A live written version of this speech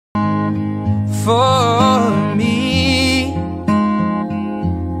for me.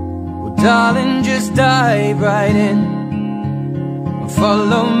 Well, darling, just dive right in and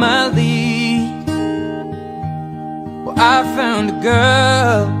follow my lead. Well, I found a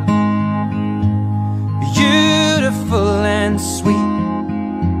girl, beautiful and sweet.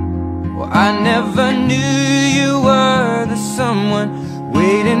 Well, I never knew you were the someone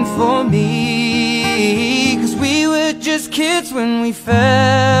waiting for me. 'Cause we were just kids when we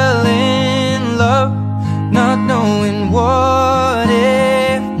fell in love, not knowing what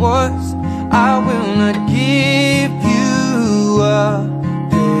it was. I will not give you up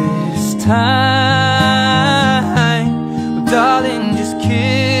this time. Well, darling, just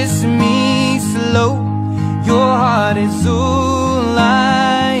kiss me slow. Your heart is all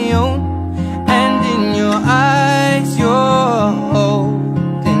I own, and in your eyes you're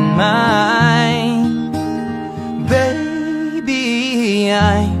holding mine. Baby,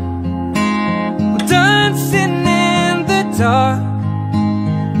 I'm dancing in the dark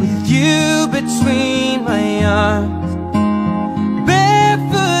with you between my arms,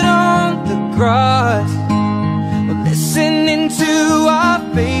 barefoot on the grass, listening to our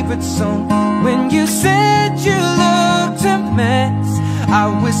favorite song. When you said you looked a mess, I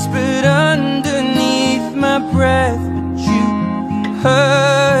whispered underneath my breath, but you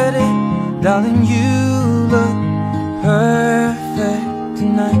heard it. Darling, you look perfect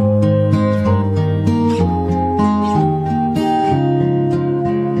tonight.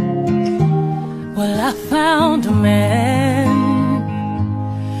 Well, I found a man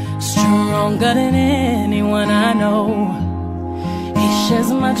stronger than anyone I know. He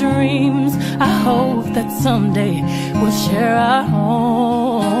shares my dreams. I hope that someday we'll share our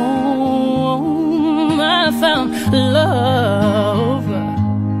home. I found love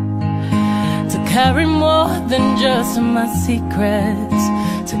to carry more than just my secrets,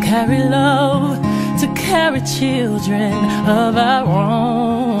 to carry love, to carry children of our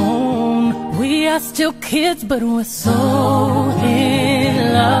own. We are still kids, but we're so in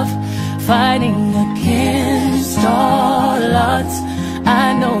love, fighting against all odds. I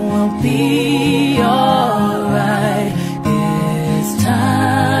know we'll be